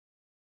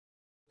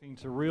Talking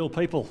to real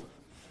people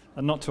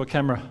and not to a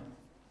camera.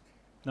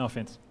 No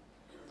offence.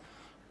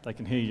 They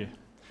can hear you.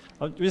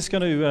 I'm just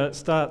going to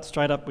start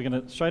straight up. We're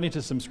going to straight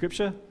into some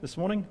scripture this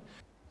morning.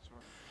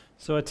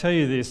 So I tell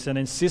you this and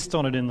insist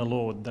on it in the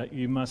Lord, that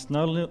you must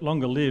no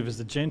longer live as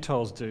the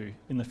Gentiles do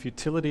in the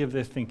futility of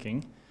their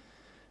thinking.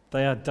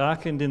 They are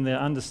darkened in their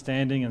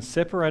understanding and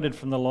separated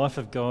from the life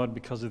of God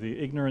because of the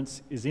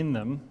ignorance that is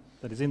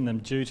in them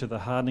due to the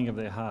hardening of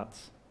their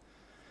hearts.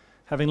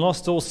 Having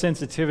lost all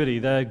sensitivity,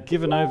 they are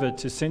given over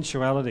to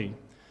sensuality,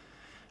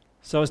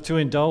 so as to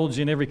indulge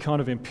in every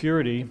kind of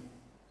impurity,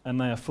 and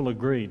they are full of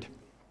greed.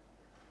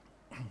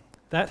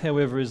 That,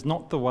 however, is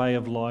not the way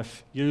of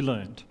life you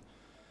learned.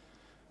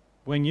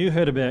 When you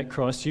heard about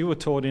Christ, you were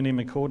taught in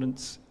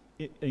accordance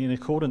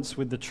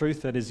with the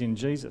truth that is in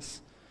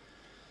Jesus.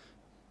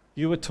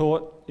 You were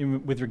taught,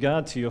 with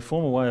regard to your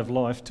former way of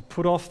life, to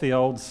put off the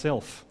old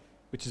self,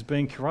 which is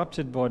being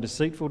corrupted by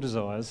deceitful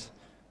desires,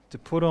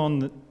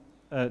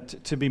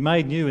 to be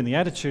made new in the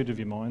attitude of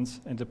your minds,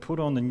 and to put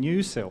on the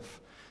new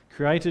self,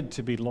 created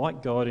to be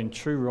like God in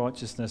true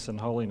righteousness and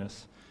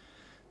holiness.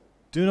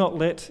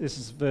 This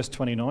is verse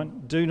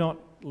 29, do not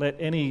let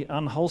any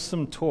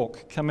unwholesome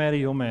talk come out of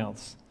your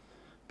mouths,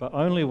 but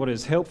only what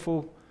is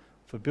helpful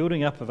for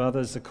building up of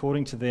others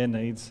according to their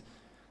needs,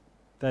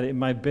 that it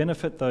may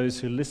benefit those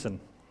who listen.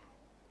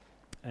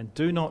 And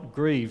do not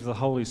grieve the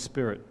Holy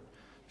Spirit,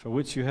 for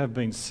which you have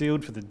been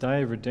sealed for the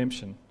day of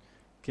redemption.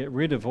 Get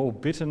rid of all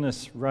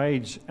bitterness,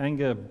 rage,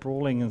 anger,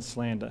 brawling and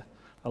slander,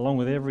 along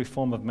with every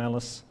form of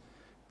malice.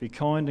 Be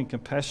kind and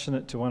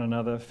compassionate to one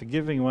another,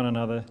 forgiving one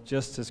another,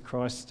 just as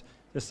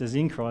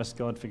in Christ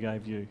God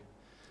forgave you.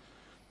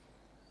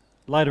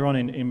 Later on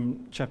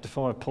in chapter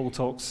 5, Paul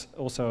talks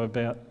also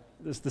about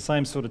the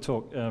same sort of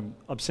talk,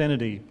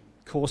 obscenity,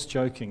 coarse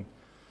joking,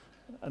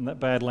 and that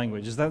bad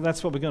language.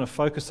 That's what we're going to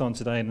focus on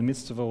today in the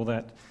midst of all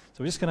that. So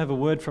we're just going to have a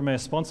word from our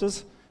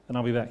sponsors, and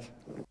I'll be back.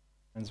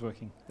 It's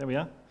working. There we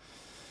are.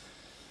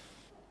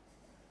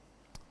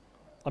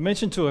 I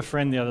mentioned to a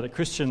friend a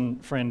Christian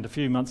friend a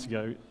few months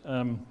ago,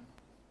 there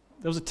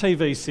was a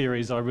TV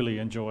series I really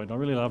enjoyed. I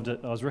really loved it.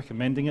 I was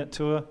recommending it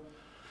to her.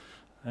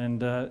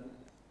 And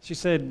she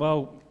said,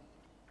 well,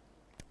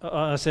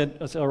 I said,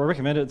 I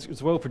recommend it.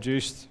 It's well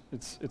produced.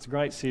 It's a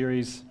great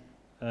series.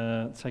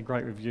 It's had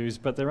great reviews.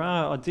 But there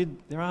are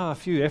a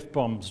few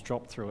F-bombs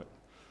dropped through it.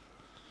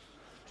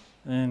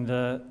 And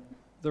the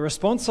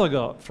response I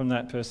got from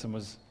that person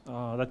was,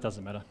 oh, that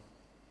doesn't matter.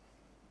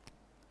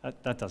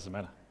 That doesn't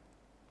matter.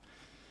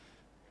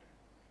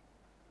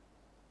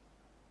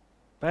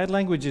 Bad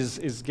language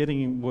is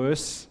getting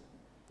worse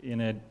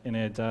in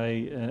our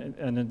day,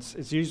 and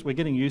we're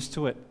getting used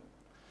to it.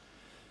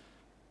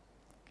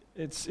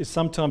 It's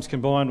sometimes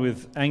combined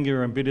with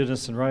anger and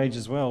bitterness and rage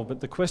as well.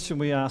 But the question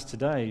we ask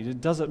today,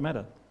 does it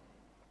matter?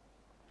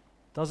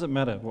 Does it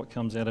matter what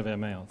comes out of our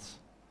mouths?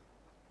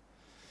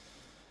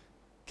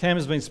 Cam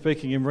has been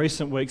speaking in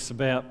recent weeks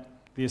about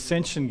the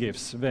ascension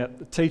gifts, about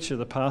the teacher,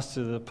 the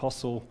pastor, the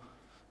apostle,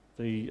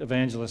 the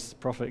evangelist, the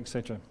prophet,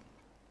 etc.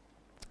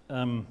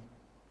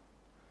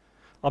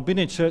 I've been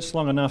in church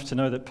long enough to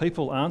know that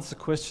people answer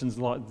questions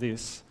like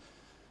this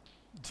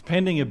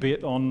depending a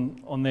bit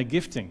on their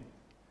gifting.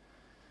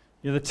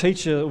 The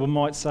teacher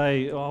might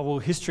say, oh, well,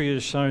 history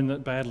has shown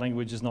that bad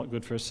language is not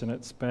good for us and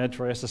it's bad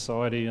for our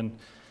society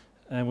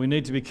and we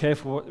need to be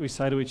careful what we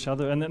say to each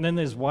other. And then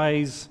there's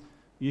ways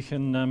you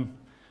can,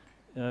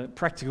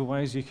 practical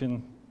ways you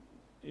can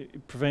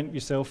prevent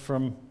yourself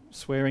from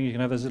swearing. You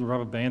can have those little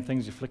rubber band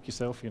things, you flick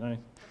yourself,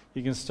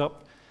 You can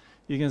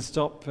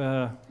stop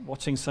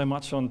watching so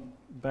much on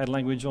bad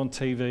language on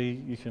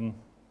TV. You can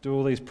do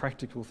all these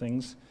practical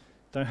things.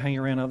 Don't hang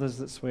around others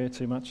that swear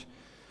too much.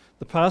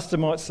 The pastor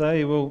might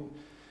say, well,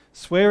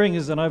 swearing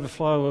is an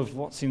overflow of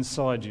what's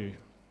inside you.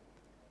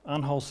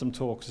 Unwholesome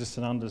talk is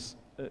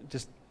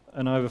just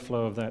an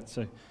overflow of that.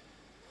 So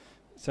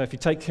if you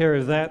take care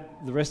of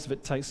that, the rest of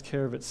it takes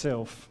care of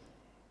itself.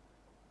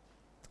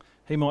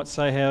 He might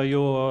say how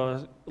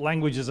your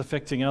language is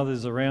affecting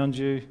others around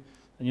you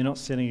and you're not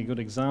setting a good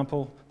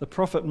example. The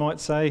prophet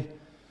might say,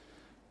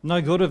 no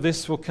good of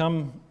this will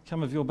come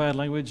of your bad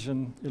language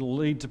and it'll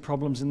lead to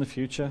problems in the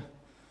future.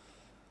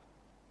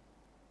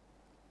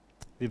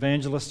 The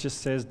evangelist just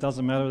says,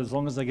 doesn't matter as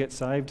long as they get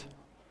saved,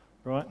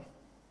 right?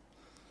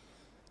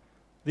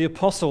 The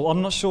apostle,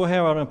 I'm not sure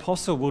how an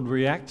apostle would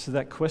react to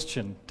that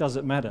question, does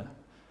it matter?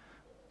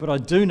 But I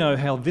do know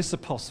how this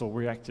apostle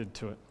reacted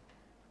to it,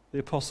 the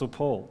apostle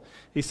Paul.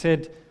 He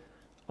said,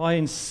 I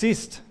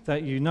insist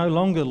that you no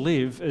longer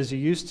live as you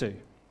used to.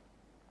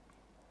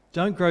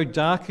 Don't grow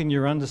dark in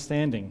your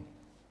understanding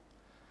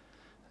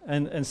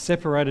and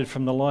separated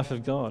from the life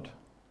of God.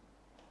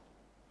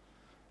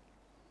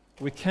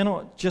 We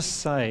cannot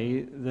just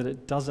say that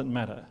it doesn't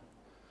matter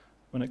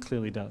when it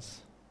clearly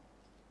does.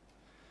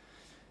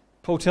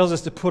 Paul tells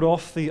us to put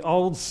off the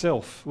old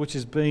self, which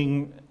is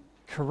being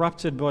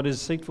corrupted by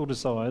deceitful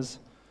desires,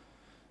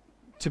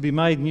 to be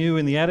made new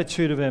in the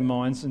attitude of our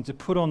minds, and to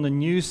put on the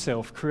new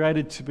self,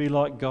 created to be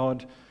like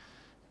God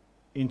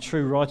in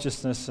true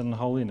righteousness and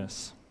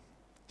holiness.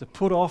 To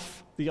put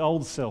off the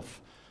old self,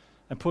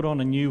 and put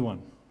on a new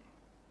one.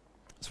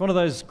 It's one of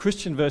those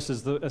Christian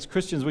verses that as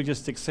Christians we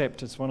just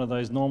accept. It's one of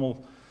those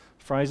normal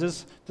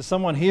phrases. To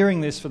someone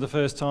hearing this for the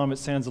first time, it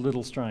sounds a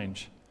little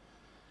strange.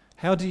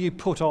 How do you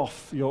put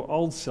off your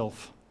old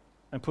self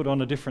and put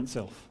on a different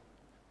self?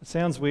 It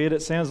sounds weird.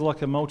 It sounds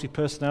like a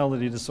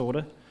multi-personality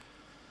disorder.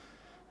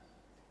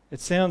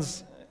 It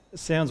sounds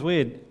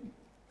weird.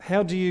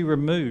 How do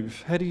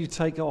you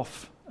take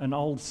off an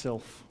old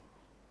self?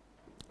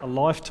 A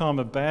lifetime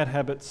of bad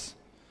habits,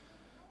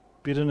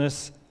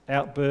 bitterness,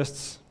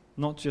 outbursts,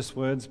 not just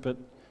words, but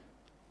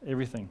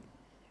everything.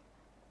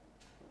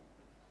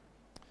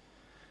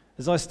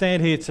 As I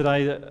stand here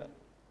today,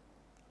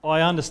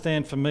 I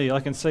understand for me, I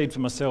concede for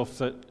myself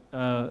that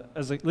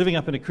living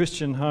up in a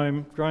Christian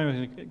home,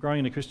 growing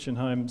in a Christian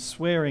home,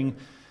 swearing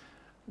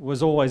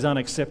was always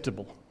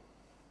unacceptable.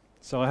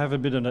 So I have a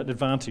bit of an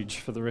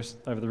advantage over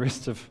the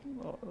rest of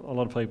a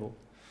lot of people.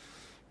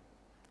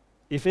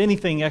 If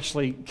anything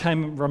actually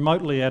came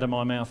remotely out of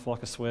my mouth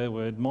like a swear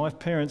word, my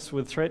parents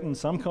would threaten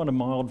some kind of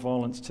mild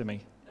violence to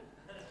me.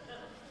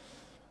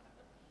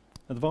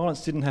 The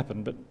violence didn't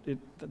happen, but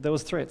there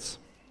was threats.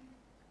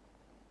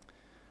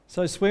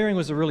 So swearing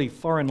was a really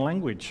foreign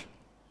language.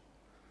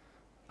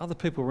 Other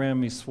people around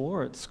me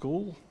swore at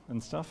school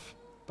and stuff,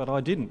 but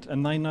I didn't,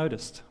 and they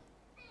noticed.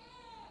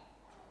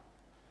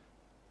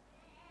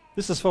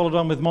 This has followed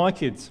on with my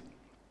kids.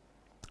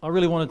 I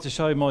really wanted to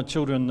show my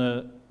children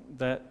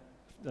that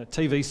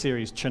TV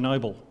series,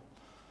 Chernobyl.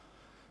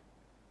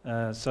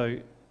 So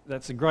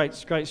that's a great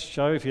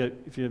show.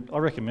 I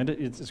recommend it.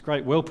 It's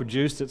great, well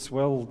produced. It's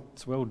well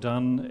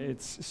done.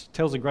 It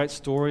tells a great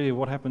story of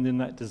what happened in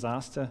that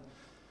disaster.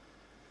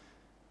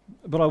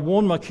 But I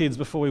warned my kids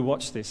before we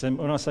watched this, and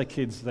when I say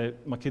kids,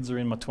 my kids are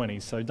in my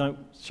 20s, so don't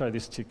show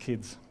this to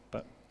kids.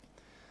 But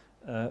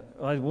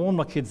I warned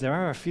my kids there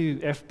are a few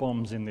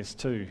F-bombs in this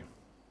too.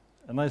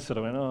 And they sort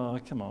of went, oh,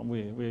 come on,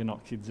 we're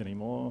not kids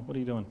anymore. What are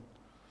you doing?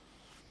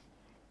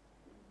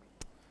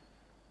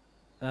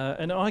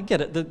 And I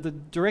get it. The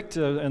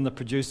director and the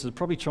producers are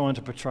probably trying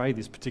to portray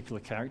this particular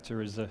character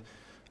as a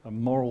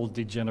moral,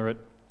 degenerate,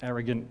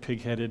 arrogant,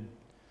 pig-headed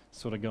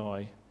sort of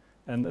guy.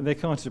 And they're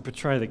trying to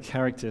portray the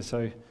character,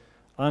 so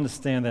I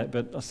understand that,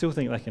 but I still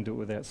think they can do it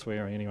without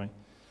swearing anyway.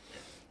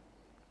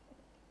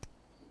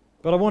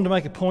 But I wanted to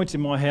make a point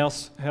in my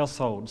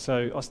household.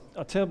 So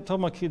I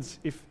told my kids,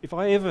 if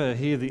I ever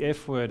hear the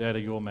F word out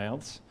of your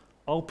mouths,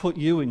 I'll put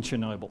you in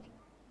Chernobyl.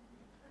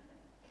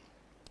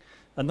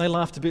 And they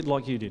laughed a bit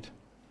like you did.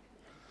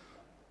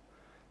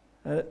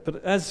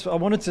 But as I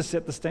wanted to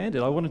set the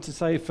standard, I wanted to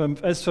say,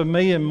 as for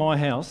me and my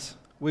house,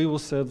 we will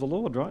serve the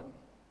Lord, right?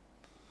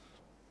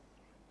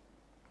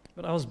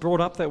 But I was brought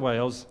up that way.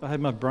 I had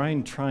my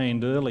brain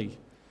trained early.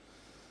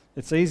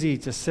 It's easy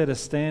to set a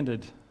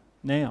standard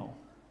now.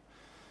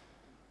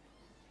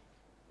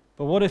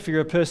 But what if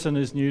you're a person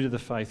who's new to the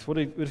faith? What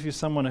if you're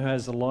someone who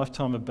has a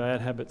lifetime of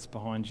bad habits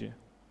behind you?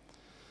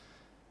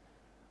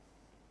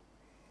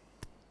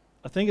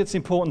 I think it's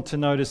important to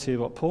notice here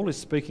what Paul is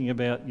speaking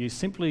about. You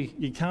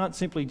can't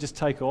simply just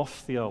take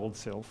off the old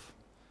self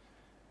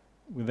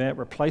without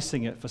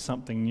replacing it for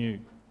something new.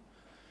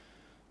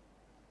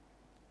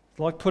 It's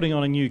like putting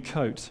on a new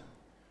coat.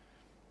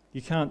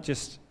 You can't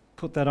just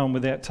put that on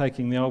without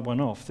taking the old one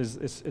off.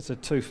 It's a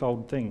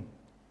twofold thing.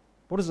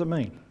 What does it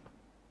mean?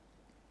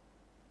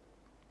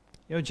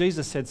 You know,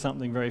 Jesus said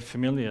something very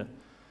familiar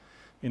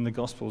in the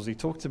Gospels. He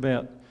talked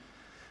about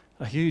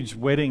a huge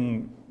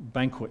wedding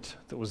banquet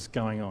that was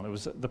going on. It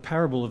was the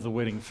parable of the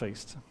wedding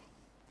feast.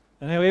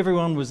 And how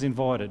everyone was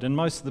invited, and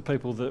most of the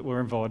people that were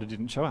invited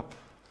didn't show up.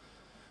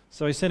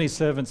 So he sent his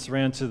servants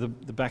around to the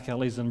back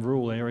alleys and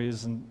rural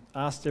areas and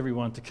asked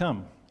everyone to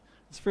come.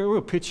 It's a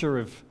real picture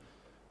of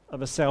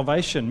a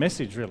salvation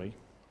message, really.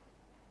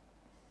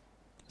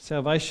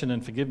 Salvation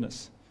and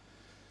forgiveness.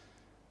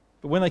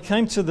 But when they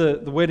came to the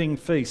wedding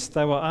feast,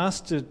 they were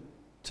asked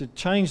to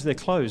change their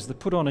clothes, to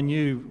put on a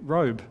new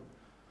robe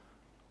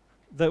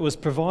that was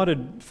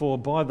provided for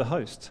by the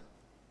host.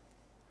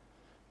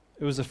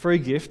 It was a free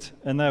gift,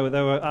 and they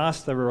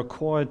were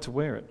required to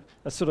wear it.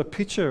 A sort of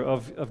picture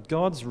of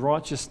God's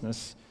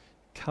righteousness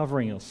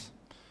covering us.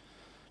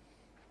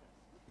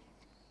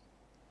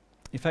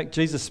 In fact,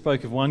 Jesus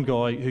spoke of one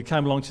guy who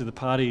came along to the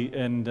party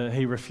and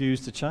he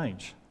refused to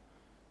change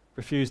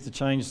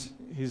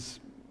his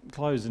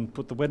clothes and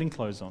put the wedding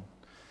clothes on.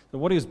 So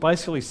what he was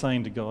basically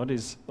saying to God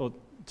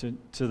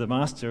to the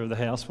master of the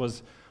house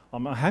was,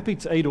 I'm happy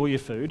to eat all your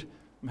food,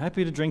 I'm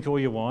happy to drink all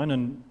your wine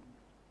and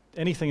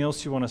anything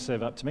else you want to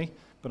serve up to me,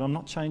 but I'm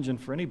not changing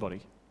for anybody.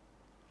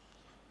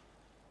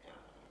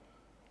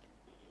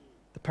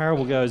 The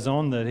parable goes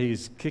on that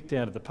he's kicked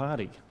out of the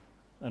party,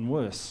 and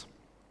worse.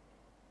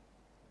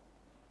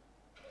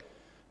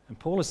 And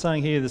Paul is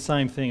saying here the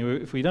same thing.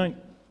 If we don't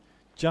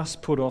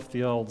just put off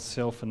the old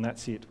self and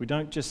that's it, we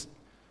don't just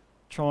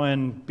try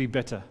and be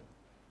better,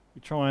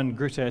 we try and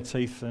grit our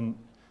teeth and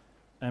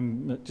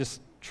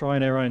just try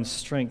in our own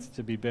strength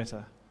to be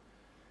better,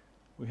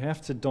 we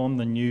have to don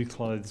the new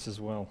clothes as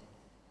well.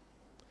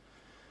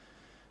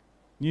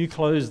 New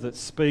clothes that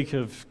speak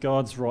of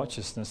God's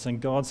righteousness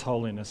and God's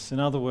holiness. In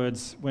other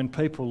words, when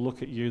people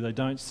look at you, they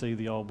don't see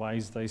the old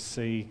ways, they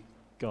see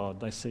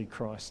God, they see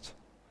Christ.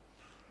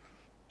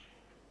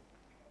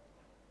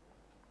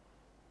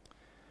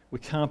 We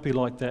can't be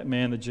like that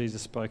man that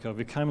Jesus spoke of,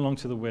 who came along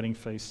to the wedding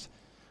feast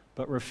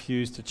but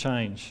refused to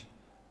change.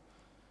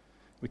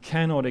 We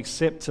cannot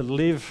expect to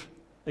live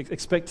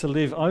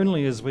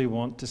only as we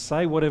want, to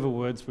say whatever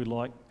words we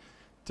like,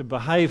 to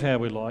behave how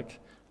we like,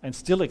 and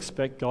still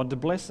expect God to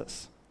bless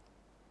us.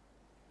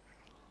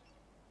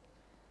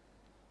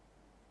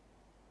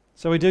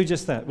 So we do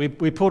just that. We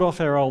put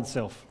off our old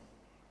self,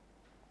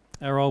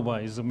 our old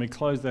ways, and we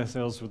clothe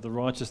ourselves with the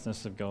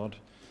righteousness of God.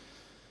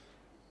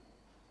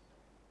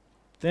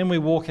 Then we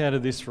walk out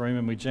of this room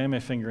and we jam our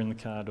finger in the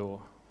car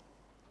door.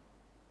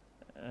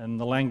 And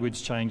the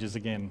language changes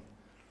again.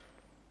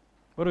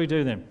 What do we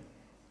do then?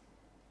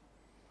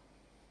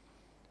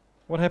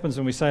 What happens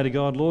when we say to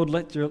God, Lord,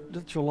 let your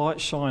light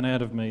shine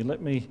out of me.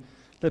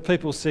 Let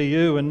people see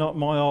you and not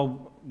my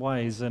old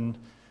ways. And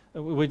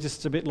we're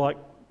just a bit like,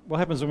 what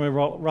happens when we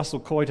Russell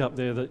Coit up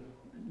there that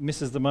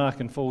misses the mark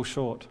and falls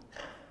short?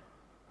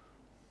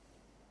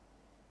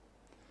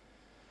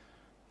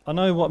 I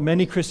know what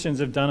many Christians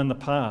have done in the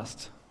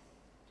past.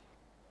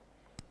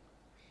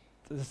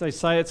 They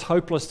say it's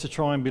hopeless to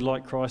try and be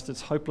like Christ,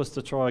 it's hopeless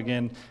to try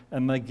again,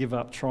 and they give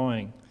up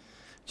trying.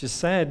 Which is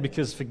sad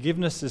because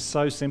forgiveness is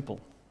so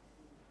simple.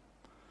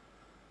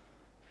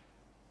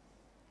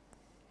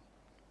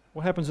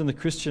 What happens in the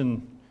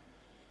Christian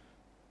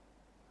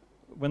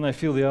when they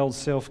feel the old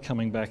self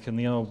coming back and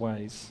the old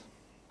ways?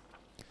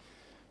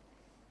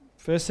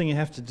 First thing you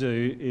have to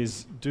do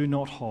is do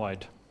not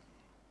hide.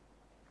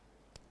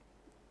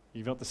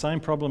 You've got the same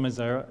problem as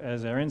our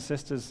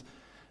ancestors,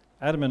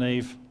 Adam and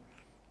Eve.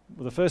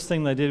 Well, the first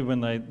thing they did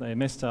when they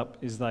messed up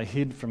is they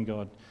hid from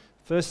God.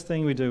 First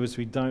thing we do is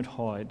we don't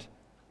hide.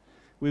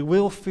 We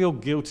will feel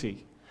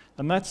guilty,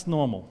 and that's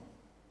normal.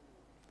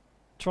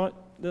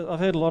 I've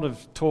heard a lot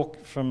of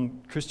talk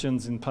from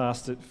Christians in the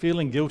past that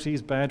feeling guilty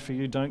is bad for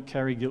you, don't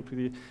carry guilt with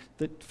you.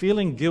 That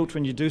feeling guilt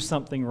when you do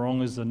something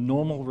wrong is a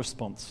normal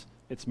response.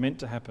 It's meant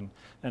to happen,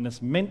 and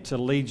it's meant to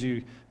lead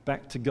you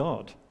back to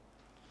God.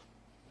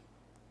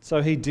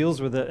 So he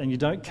deals with it, and you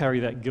don't carry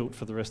that guilt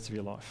for the rest of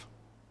your life.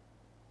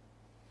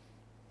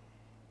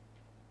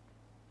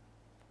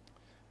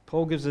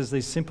 Paul gives us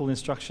these simple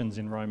instructions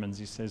in Romans.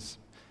 He says,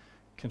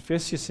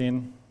 confess your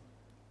sin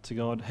to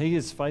God. He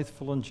is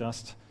faithful and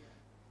just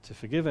to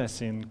forgive our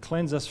sin,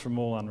 cleanse us from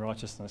all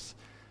unrighteousness,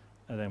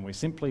 and then we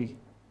simply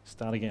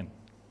start again.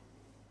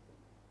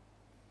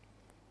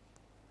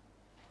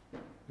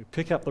 We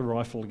pick up the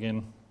rifle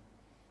again,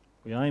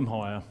 we aim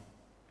higher,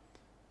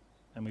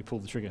 and we pull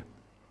the trigger.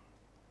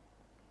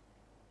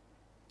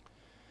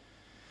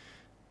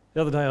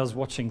 The other day I was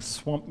watching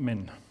Swamp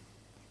Men.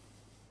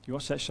 You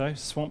watch that show,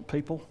 Swamp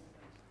People?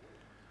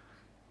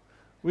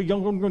 We're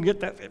going to get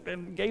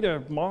that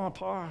gator,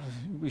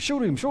 we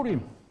shoot him.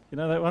 You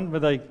know that one where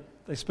they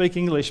speak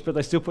English but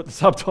they still put the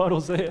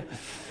subtitles there?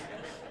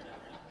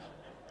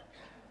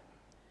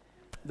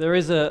 There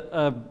is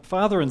a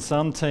father and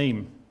son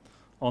team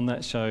on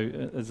that show.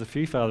 There's a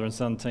few father and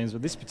son teams,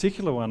 but this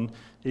particular one,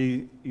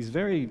 he's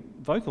very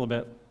vocal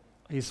about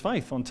his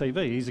faith on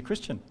TV. He's a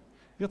Christian.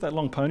 He's got that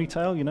long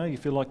ponytail, you know, you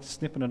feel like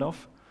snipping it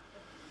off.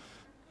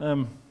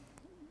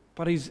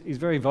 But he's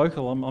very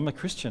vocal. I'm a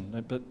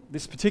Christian. But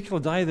this particular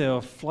day they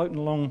were floating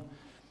along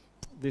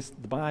the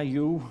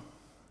bayou,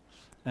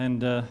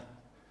 and the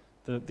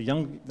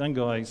young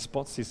guy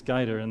spots this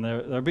gator, and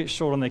they're a bit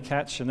short on their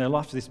catch, and they're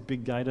after this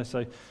big gator.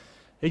 So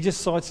he just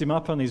sights him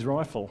up on his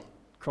rifle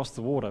across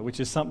the water, which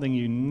is something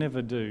you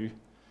never do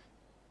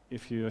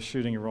if you're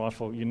shooting a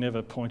rifle. You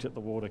never point at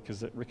the water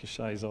because it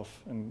ricochets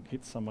off and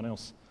hits someone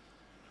else.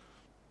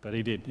 But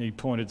he did. He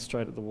pointed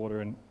straight at the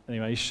water, and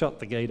anyway, he shot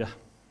the gator.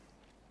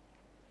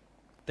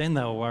 Then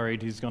they were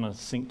worried he's going to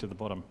sink to the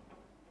bottom.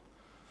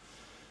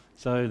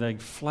 So they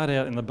flat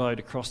out in the boat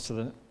across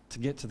to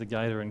get to the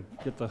gator and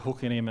get the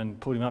hook in him and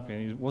put him up.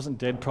 And he wasn't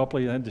dead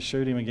properly. They had to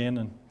shoot him again,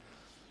 and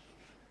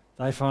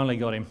they finally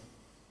got him.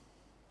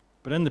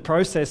 But in the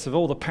process of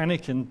all the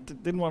panic and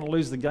didn't want to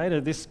lose the gator,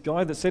 this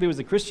guy that said he was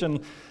a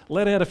Christian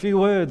let out a few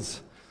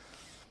words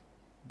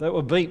that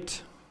were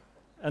beeped,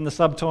 and the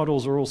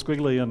subtitles were all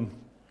squiggly and,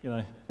 you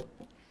know.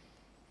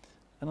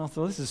 And I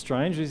thought, this is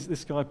strange.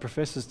 This guy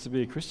professes to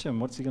be a Christian.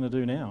 What's he going to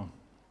do now?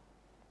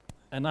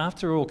 And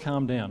after it all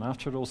calmed down,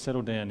 after it all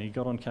settled down, he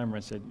got on camera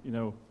and said,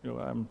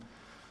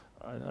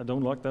 I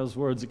don't like those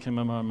words that came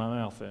out of my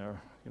mouth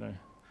there. You know,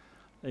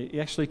 he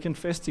actually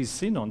confessed his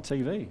sin on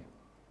TV.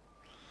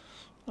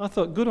 I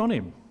thought, good on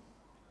him.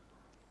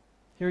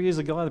 Here he is,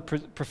 a guy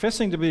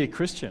professing to be a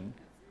Christian,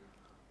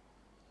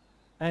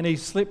 and he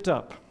slipped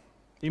up.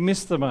 He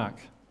missed the mark.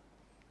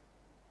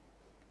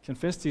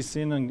 Confessed his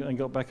sin and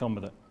got back on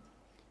with it.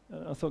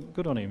 I thought,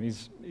 good on him.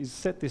 He's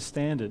set this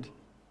standard.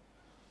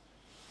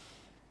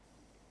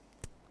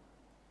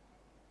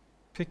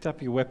 Picked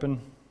up your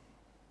weapon,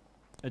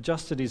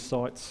 adjusted his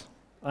sights,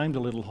 aimed a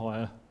little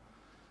higher,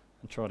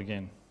 and tried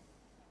again.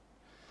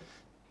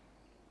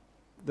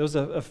 There was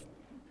a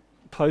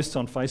post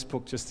on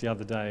Facebook just the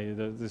other day,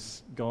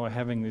 this guy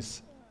having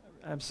this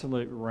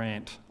absolute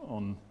rant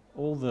on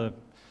all the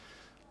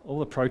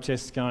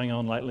protests going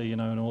on lately,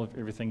 and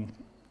everything.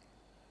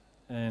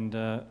 And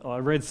I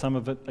read some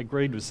of it,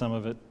 agreed with some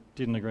of it,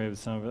 didn't agree with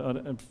some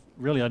of it.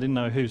 I didn't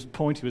know whose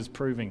point he was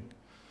proving.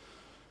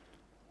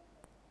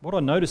 What I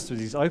noticed was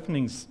his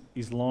opening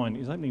line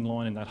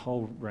in that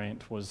whole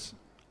rant was,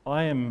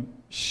 "I am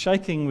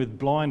shaking with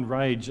blind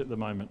rage at the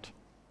moment."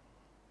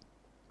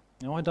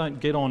 Now, I don't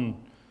get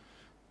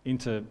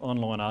into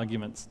online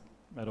arguments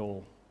at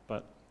all,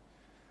 but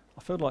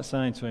I felt like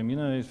saying to him,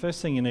 the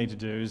first thing you need to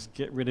do is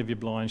get rid of your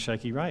blind,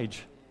 shaky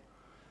rage.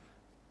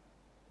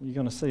 You're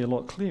going to see a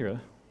lot clearer.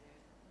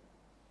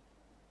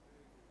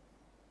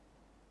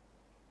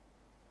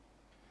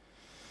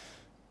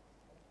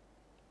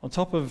 On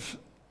top of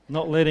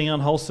not letting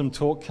unwholesome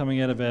talk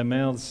coming out of our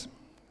mouths,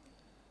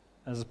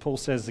 as Paul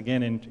says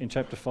again in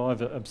chapter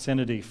 5,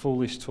 obscenity,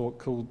 foolish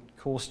talk,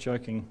 coarse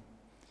joking.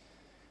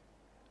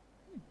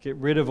 Get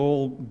rid of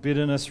all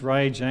bitterness,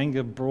 rage,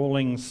 anger,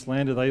 brawling,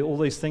 slander. All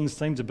these things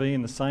seem to be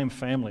in the same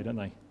family, don't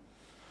they?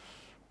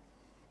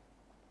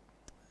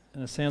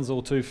 And it sounds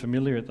all too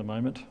familiar at the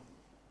moment.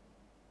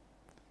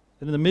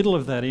 And in the middle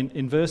of that,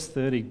 in verse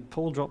 30,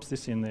 Paul drops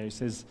this in there. He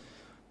says,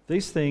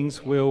 "These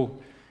things will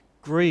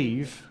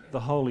grieve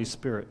the Holy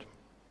Spirit."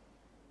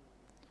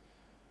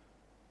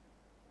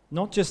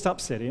 Not just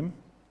upset him,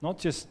 not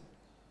just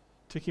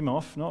tick him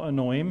off, not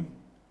annoy him.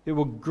 It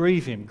will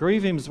grieve him.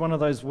 Grieve him is one of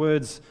those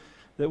words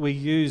that we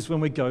use when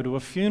we go to a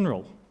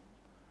funeral.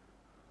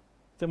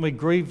 Then we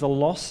grieve the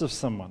loss of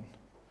someone,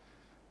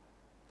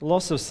 the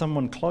loss of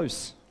someone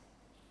close.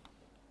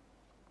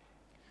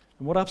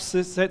 And what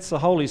upsets the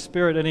Holy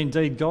Spirit, and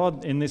indeed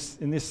God in this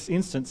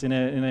instance, in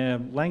our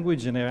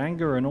language and our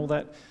anger and all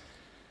that,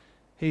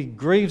 He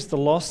grieves the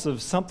loss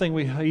of something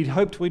He'd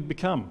hoped we'd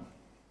become.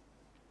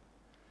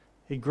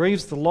 He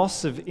grieves the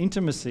loss of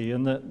intimacy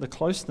and the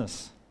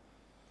closeness,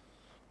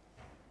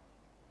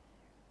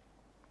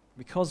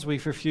 because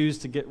we've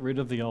refused to get rid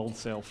of the old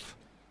self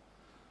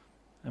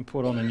and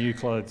put on the new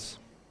clothes.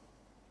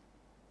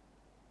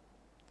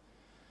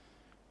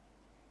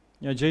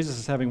 Jesus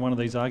is having one of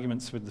these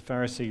arguments with the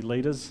Pharisee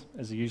leaders,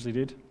 as he usually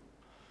did.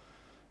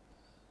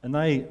 And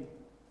they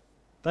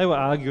were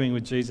arguing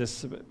with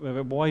Jesus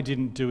about why he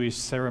didn't do his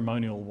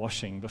ceremonial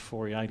washing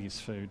before he ate his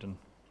food. And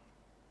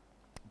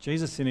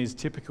Jesus, in his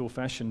typical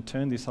fashion,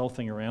 turned this whole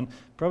thing around,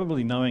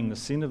 probably knowing the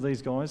sin of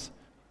these guys,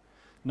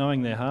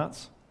 knowing their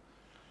hearts.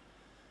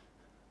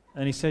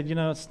 And he said,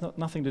 it's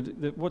nothing to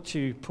do, what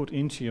you put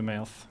into your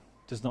mouth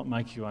does not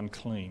make you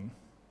unclean.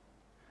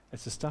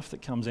 It's the stuff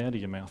that comes out of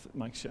your mouth that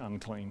makes you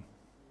unclean.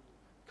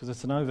 Because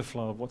it's an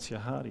overflow of what your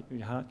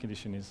heart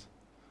condition is.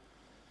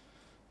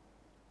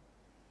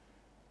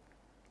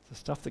 It's the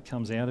stuff that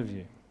comes out of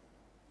you.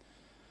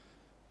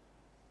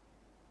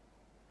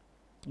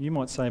 You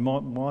might say,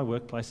 my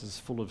workplace is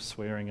full of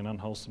swearing and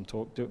unwholesome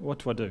talk. What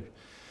do I do?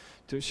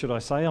 Should I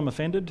say I'm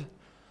offended?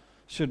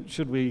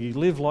 Should we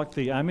live like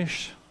the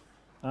Amish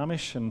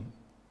and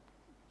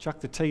chuck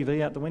the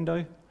TV out the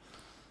window?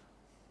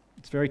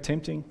 It's very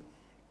tempting.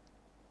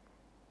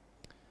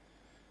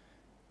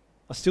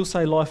 I still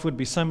say life would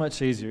be so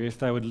much easier if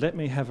they would let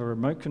me have a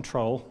remote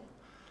control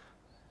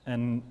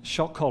and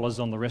shock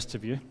collars on the rest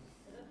of you.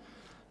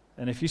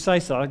 And if you say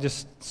so, I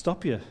just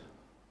stop you.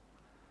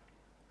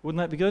 Wouldn't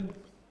that be good?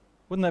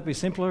 Wouldn't that be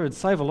simpler? It'd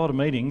save a lot of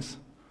meetings.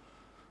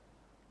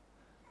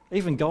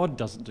 Even God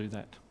doesn't do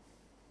that.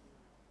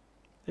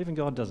 Even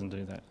God doesn't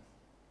do that.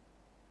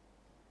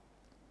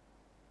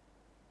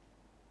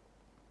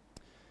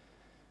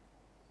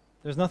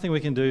 There's nothing we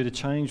can do to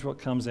change what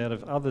comes out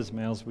of others'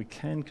 mouths. We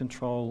can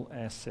control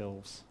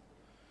ourselves.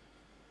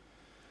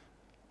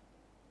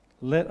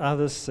 Let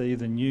others see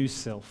the new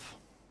self.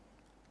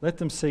 Let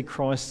them see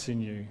Christ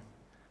in you,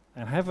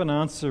 and have an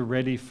answer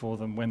ready for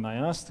them when they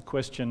ask the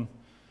question,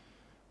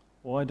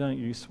 "Why don't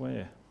you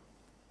swear?"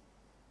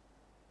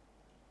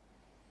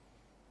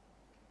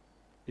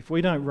 If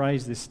we don't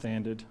raise this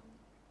standard,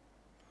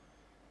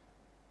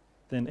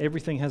 then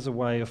everything has a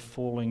way of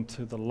falling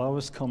to the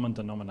lowest common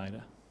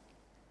denominator.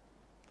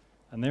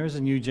 And there is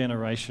a new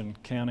generation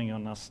counting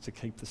on us to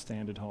keep the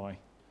standard high.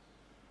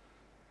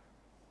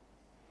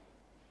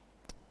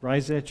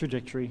 Raise our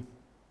trajectory,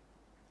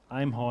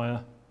 aim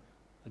higher,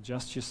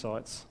 adjust your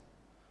sights,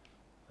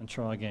 and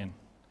try again.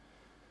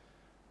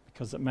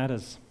 Because it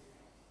matters.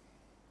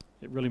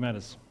 It really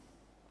matters.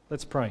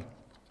 Let's pray.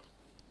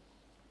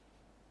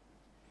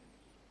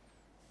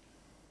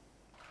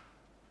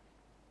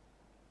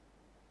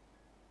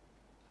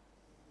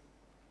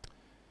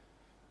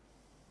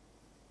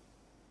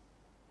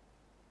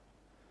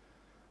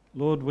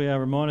 Lord, we are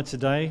reminded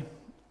today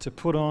to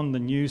put on the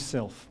new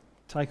self.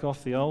 Take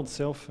off the old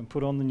self and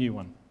put on the new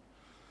one.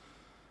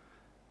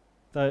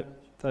 The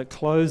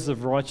clothes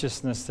of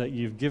righteousness that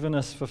you've given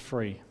us for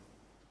free.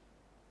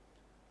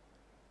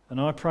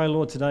 And I pray,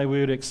 Lord, today we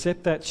would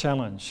accept that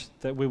challenge,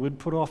 that we would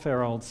put off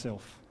our old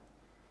self,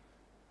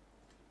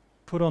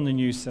 put on the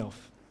new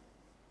self,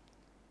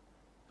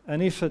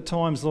 And if at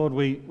times, Lord,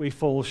 we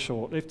fall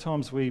short, if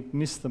times we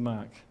miss the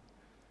mark,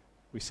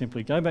 we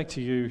simply go back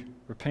to you,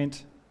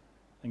 repent,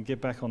 and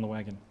get back on the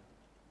wagon.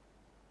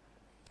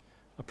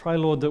 I pray,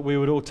 Lord, that we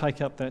would all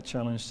take up that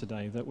challenge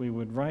today, that we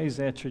would raise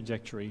our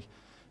trajectory,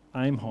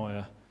 aim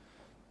higher,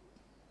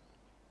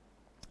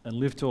 and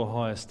live to a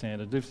higher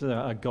standard, live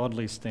to a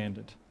godly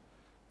standard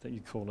that you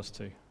call us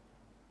to.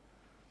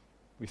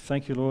 We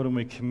thank you, Lord, and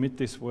we commit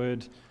this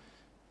word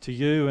to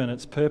you and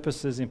its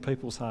purposes in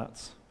people's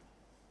hearts.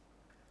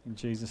 In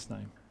Jesus'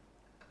 name,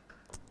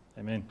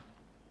 amen.